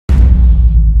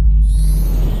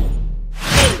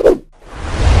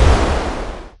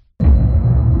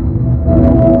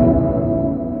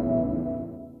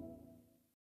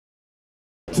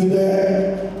To the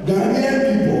Ghanaian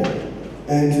people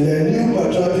and to the new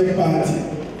patriotic party,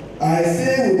 I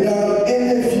say without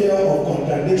any fear of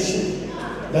contradiction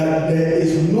that there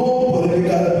is no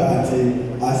political party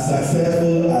as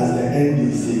successful as the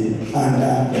NDC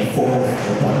under the Fourth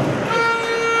Republic.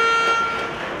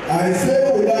 I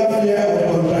say without fear of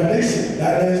contradiction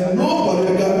that there is no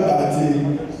political party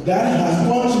that has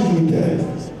contributed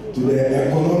to the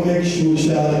economic,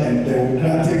 social, and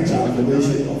democratic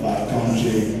transformation of our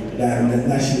country than the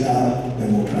National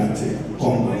Democratic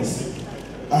Congress.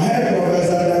 I heard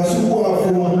Professor Dansuku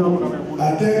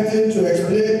attempting to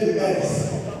explain to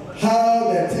us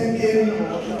how the thinking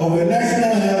of a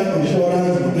national health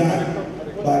insurance began,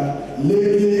 but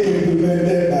lately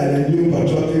implemented by the new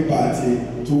patriotic party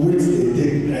to which they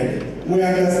take credit. We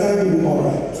understand you all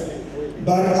right.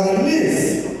 But at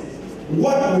least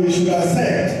what we should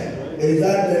accept is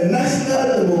that the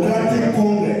National Democratic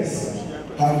Congress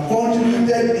have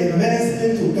contributed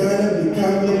immensely to Ghana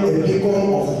becoming a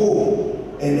beacon of hope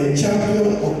and a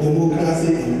champion of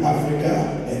democracy in Africa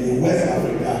and in West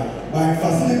Africa by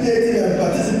facilitating and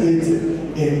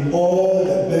participating in all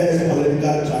the best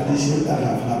political traditions that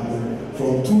have happened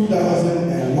from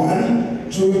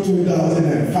 2001 through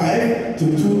 2005 to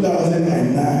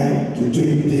 2009 to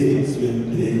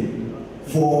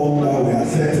 2024, that we are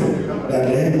certain that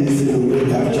the NDC will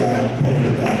recapture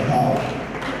political power.